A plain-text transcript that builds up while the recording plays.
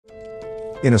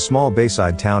In a small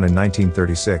Bayside town in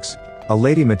 1936, a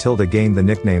lady Matilda gained the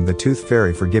nickname the Tooth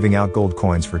Fairy for giving out gold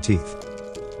coins for teeth.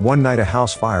 One night a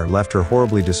house fire left her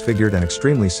horribly disfigured and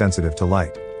extremely sensitive to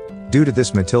light. Due to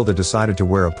this, Matilda decided to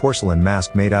wear a porcelain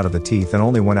mask made out of the teeth and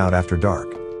only went out after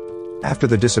dark. After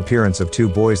the disappearance of 2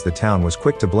 boys, the town was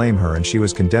quick to blame her and she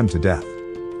was condemned to death.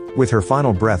 With her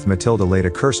final breath, Matilda laid a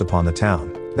curse upon the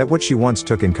town, that what she once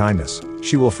took in kindness,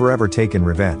 she will forever take in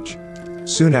revenge.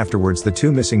 Soon afterwards, the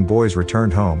 2 missing boys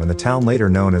returned home and the town later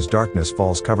known as Darkness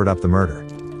Falls covered up the murder.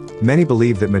 Many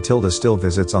believe that Matilda still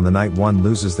visits on the night one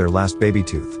loses their last baby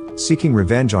tooth, seeking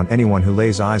revenge on anyone who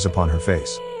lays eyes upon her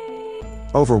face.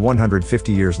 Over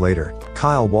 150 years later,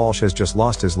 Kyle Walsh has just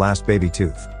lost his last baby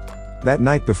tooth. That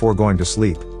night before going to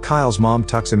sleep, Kyle's mom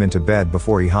tucks him into bed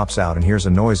before he hops out and hears a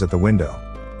noise at the window.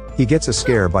 He gets a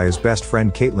scare by his best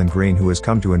friend Caitlin Green, who has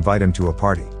come to invite him to a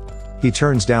party. He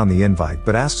turns down the invite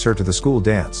but asks her to the school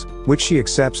dance, which she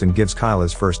accepts and gives Kyle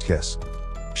his first kiss.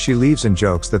 She leaves and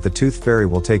jokes that the Tooth Fairy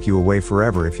will take you away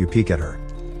forever if you peek at her.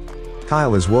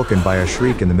 Kyle is woken by a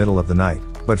shriek in the middle of the night,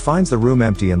 but finds the room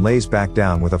empty and lays back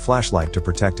down with a flashlight to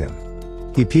protect him.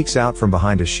 He peeks out from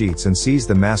behind his sheets and sees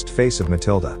the masked face of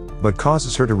Matilda, but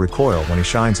causes her to recoil when he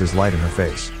shines his light in her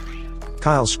face.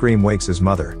 Kyle's scream wakes his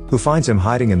mother, who finds him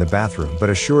hiding in the bathroom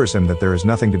but assures him that there is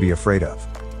nothing to be afraid of.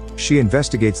 She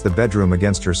investigates the bedroom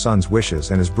against her son's wishes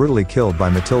and is brutally killed by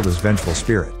Matilda's vengeful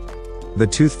spirit. The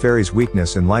Tooth Fairy's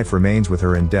weakness in life remains with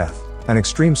her in death, an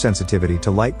extreme sensitivity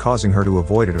to light causing her to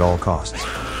avoid it at all costs.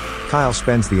 Kyle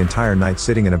spends the entire night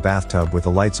sitting in a bathtub with the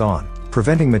lights on,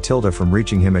 preventing Matilda from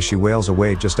reaching him as she wails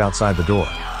away just outside the door.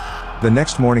 The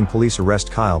next morning, police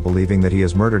arrest Kyle believing that he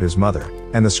has murdered his mother,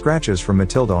 and the scratches from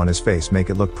Matilda on his face make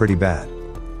it look pretty bad.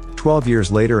 12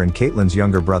 years later, and Caitlin's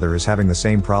younger brother is having the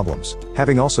same problems,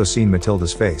 having also seen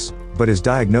Matilda's face, but is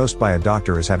diagnosed by a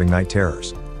doctor as having night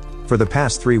terrors. For the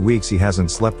past 3 weeks he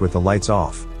hasn't slept with the lights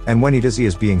off, and when he does he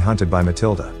is being hunted by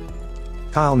Matilda.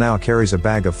 Kyle now carries a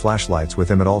bag of flashlights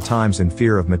with him at all times in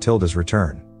fear of Matilda's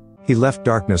return. He left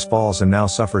Darkness Falls and now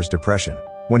suffers depression,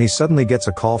 when he suddenly gets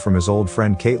a call from his old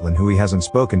friend Caitlin, who he hasn't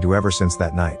spoken to ever since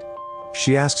that night.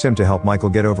 She asks him to help Michael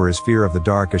get over his fear of the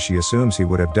dark, as she assumes he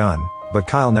would have done, but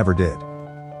Kyle never did.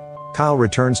 Kyle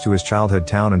returns to his childhood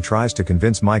town and tries to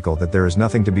convince Michael that there is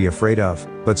nothing to be afraid of,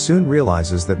 but soon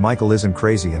realizes that Michael isn't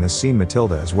crazy and has seen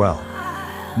Matilda as well.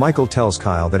 Michael tells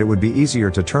Kyle that it would be easier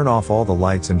to turn off all the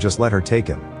lights and just let her take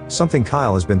him, something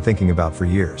Kyle has been thinking about for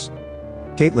years.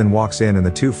 Caitlin walks in and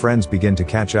the 2 friends begin to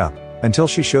catch up, until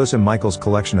she shows him Michael's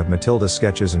collection of Matilda's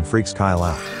sketches and freaks Kyle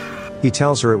out. He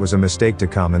tells her it was a mistake to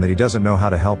come and that he doesn't know how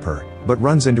to help her, but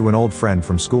runs into an old friend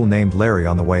from school named Larry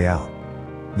on the way out.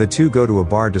 The 2 go to a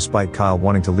bar despite Kyle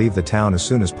wanting to leave the town as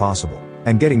soon as possible,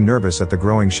 and getting nervous at the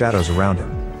growing shadows around him.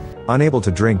 Unable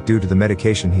to drink due to the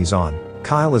medication he's on,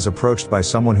 Kyle is approached by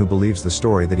someone who believes the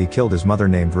story that he killed his mother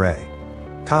named Ray.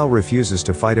 Kyle refuses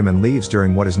to fight him and leaves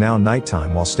during what is now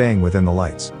nighttime while staying within the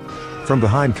lights. From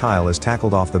behind, Kyle is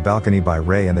tackled off the balcony by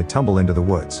Ray and they tumble into the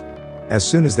woods. As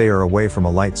soon as they are away from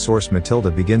a light source, Matilda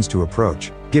begins to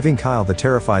approach, giving Kyle the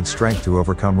terrified strength to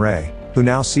overcome Ray, who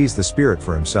now sees the spirit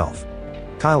for himself.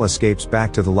 Kyle escapes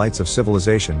back to the lights of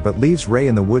civilization but leaves Ray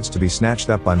in the woods to be snatched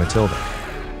up by Matilda.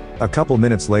 A couple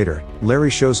minutes later, Larry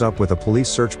shows up with a police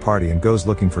search party and goes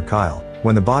looking for Kyle,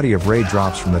 when the body of Ray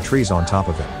drops from the trees on top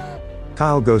of him.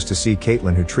 Kyle goes to see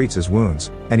Caitlin, who treats his wounds,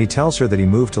 and he tells her that he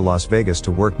moved to Las Vegas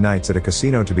to work nights at a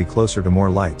casino to be closer to more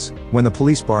lights, when the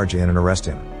police barge in and arrest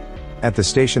him. At the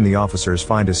station, the officers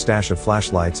find his stash of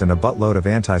flashlights and a buttload of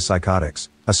antipsychotics,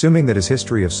 assuming that his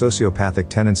history of sociopathic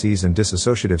tendencies and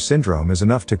dissociative syndrome is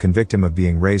enough to convict him of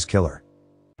being Ray's killer.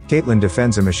 Caitlin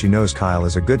defends him as she knows Kyle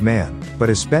is a good man, but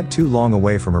has spent too long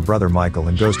away from her brother Michael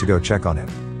and goes to go check on him.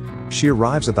 She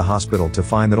arrives at the hospital to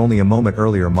find that only a moment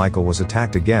earlier Michael was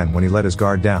attacked again when he let his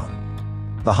guard down.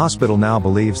 The hospital now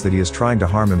believes that he is trying to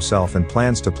harm himself and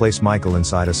plans to place Michael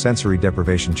inside a sensory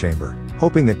deprivation chamber,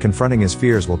 hoping that confronting his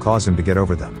fears will cause him to get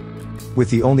over them. With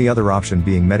the only other option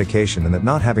being medication, and that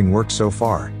not having worked so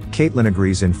far, Caitlin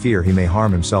agrees in fear he may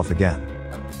harm himself again.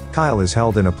 Kyle is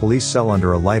held in a police cell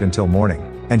under a light until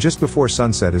morning, and just before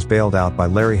sunset is bailed out by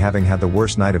Larry, having had the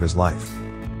worst night of his life.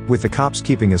 With the cops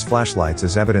keeping his flashlights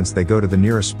as evidence, they go to the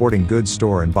nearest sporting goods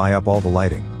store and buy up all the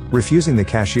lighting, refusing the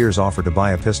cashier's offer to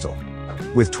buy a pistol.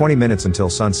 With 20 minutes until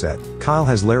sunset, Kyle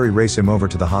has Larry race him over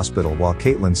to the hospital while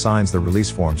Caitlin signs the release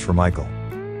forms for Michael.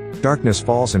 Darkness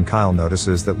falls and Kyle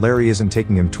notices that Larry isn't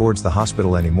taking him towards the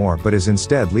hospital anymore but is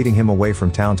instead leading him away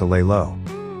from town to lay low.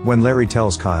 When Larry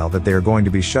tells Kyle that they are going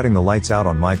to be shutting the lights out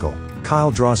on Michael,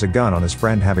 Kyle draws a gun on his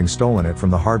friend, having stolen it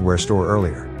from the hardware store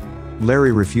earlier.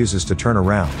 Larry refuses to turn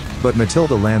around, but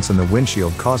Matilda lands in the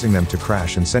windshield, causing them to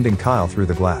crash and sending Kyle through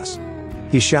the glass.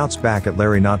 He shouts back at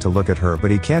Larry not to look at her,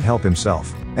 but he can't help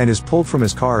himself, and is pulled from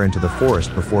his car into the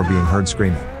forest before being heard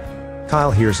screaming.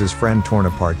 Kyle hears his friend torn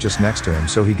apart just next to him,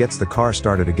 so he gets the car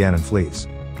started again and flees.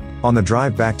 On the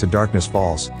drive back to Darkness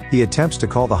Falls, he attempts to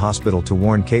call the hospital to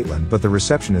warn Caitlin, but the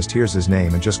receptionist hears his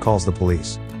name and just calls the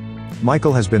police.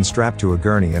 Michael has been strapped to a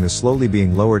gurney and is slowly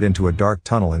being lowered into a dark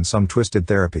tunnel in some twisted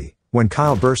therapy, when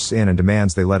Kyle bursts in and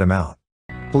demands they let him out.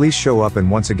 Police show up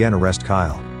and once again arrest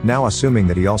Kyle, now assuming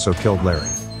that he also killed Larry.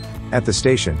 At the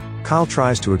station, Kyle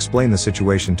tries to explain the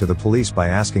situation to the police by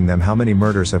asking them how many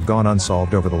murders have gone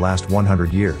unsolved over the last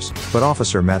 100 years, but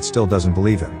Officer Matt still doesn't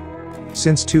believe him.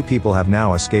 Since 2 people have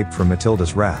now escaped from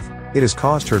Matilda's wrath, it has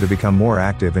caused her to become more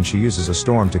active, and she uses a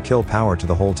storm to kill power to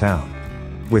the whole town.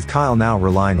 With Kyle now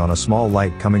relying on a small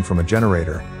light coming from a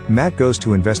generator, Matt goes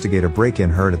to investigate a break-in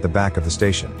heard at the back of the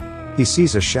station. He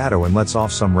sees a shadow and lets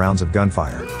off some rounds of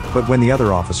gunfire, but when the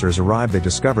other officers arrive, they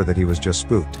discover that he was just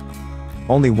spooked.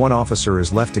 Only one officer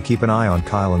is left to keep an eye on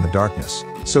Kyle in the darkness,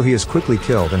 so he is quickly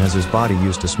killed and has his body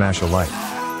used to smash a light.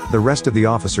 The rest of the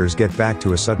officers get back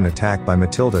to a sudden attack by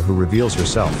Matilda, who reveals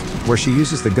herself, where she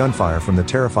uses the gunfire from the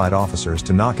terrified officers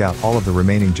to knock out all of the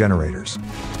remaining generators.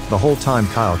 The whole time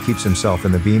Kyle keeps himself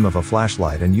in the beam of a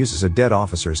flashlight and uses a dead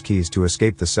officer's keys to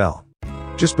escape the cell.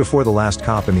 Just before the last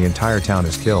cop in the entire town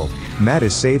is killed, Matt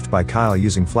is saved by Kyle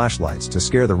using flashlights to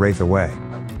scare the wraith away.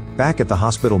 Back at the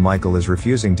hospital, Michael is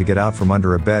refusing to get out from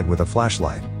under a bed with a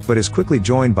flashlight, but is quickly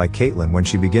joined by Caitlin when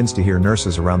she begins to hear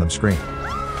nurses around them scream.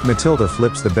 Matilda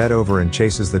flips the bed over and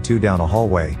chases the 2 down a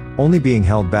hallway, only being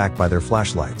held back by their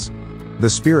flashlights. The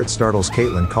spirit startles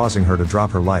Caitlin, causing her to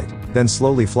drop her light, then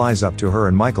slowly flies up to her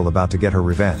and Michael, about to get her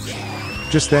revenge.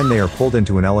 Just then they are pulled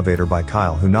into an elevator by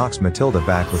Kyle, who knocks Matilda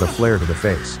back with a flare to the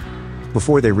face.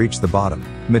 Before they reach the bottom,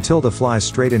 Matilda flies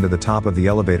straight into the top of the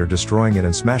elevator, destroying it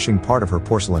and smashing part of her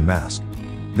porcelain mask.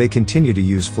 They continue to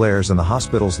use flares and the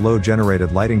hospital's low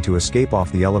generated lighting to escape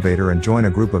off the elevator and join a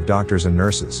group of doctors and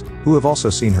nurses, who have also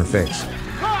seen her face.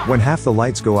 When half the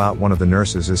lights go out, one of the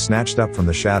nurses is snatched up from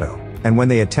the shadow, and when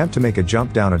they attempt to make a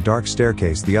jump down a dark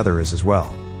staircase, the other is as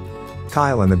well.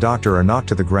 Kyle and the doctor are knocked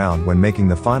to the ground when making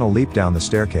the final leap down the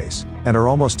staircase, and are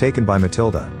almost taken by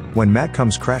Matilda, when Matt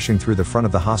comes crashing through the front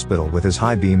of the hospital with his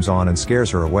high beams on and scares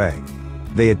her away.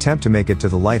 They attempt to make it to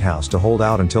the lighthouse to hold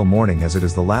out until morning, as it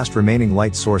is the last remaining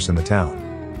light source in the town.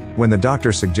 When the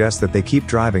doctor suggests that they keep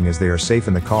driving as they are safe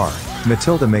in the car,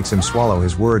 Matilda makes him swallow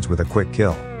his words with a quick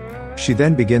kill. She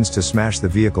then begins to smash the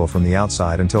vehicle from the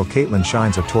outside until Caitlin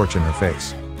shines a torch in her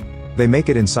face. They make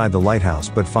it inside the lighthouse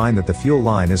but find that the fuel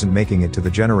line isn't making it to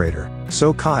the generator,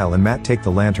 so Kyle and Matt take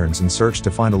the lanterns and search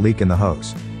to find a leak in the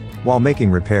hose. While making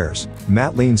repairs,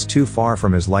 Matt leans too far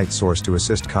from his light source to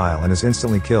assist Kyle and is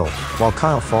instantly killed, while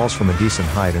Kyle falls from a decent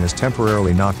height and is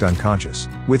temporarily knocked unconscious,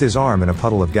 with his arm in a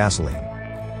puddle of gasoline.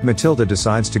 Matilda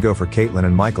decides to go for Caitlin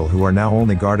and Michael, who are now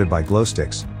only guarded by glow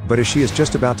sticks, but as she is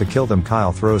just about to kill them,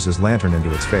 Kyle throws his lantern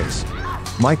into its face.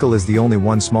 Michael is the only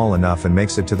one small enough and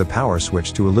makes it to the power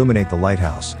switch to illuminate the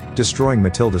lighthouse, destroying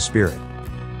Matilda's spirit.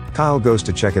 Kyle goes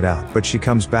to check it out, but she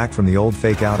comes back from the old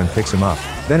fake out and picks him up,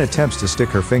 then attempts to stick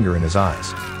her finger in his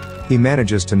eyes. He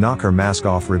manages to knock her mask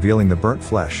off, revealing the burnt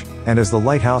flesh, and as the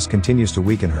lighthouse continues to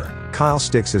weaken her, Kyle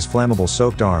sticks his flammable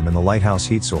soaked arm in the lighthouse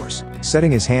heat source, setting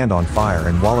his hand on fire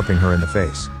and walloping her in the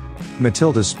face.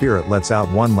 Matilda's spirit lets out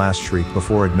one last shriek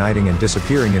before igniting and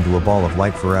disappearing into a ball of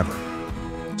light forever.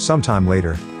 Sometime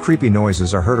later, creepy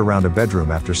noises are heard around a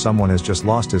bedroom after someone has just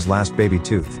lost his last baby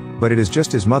tooth, but it is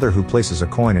just his mother who places a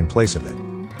coin in place of it.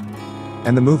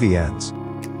 And the movie ends.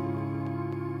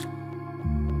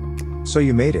 So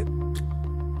you made it.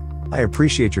 I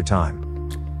appreciate your time.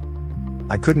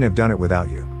 I couldn't have done it without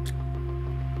you.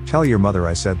 Tell your mother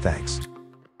I said thanks.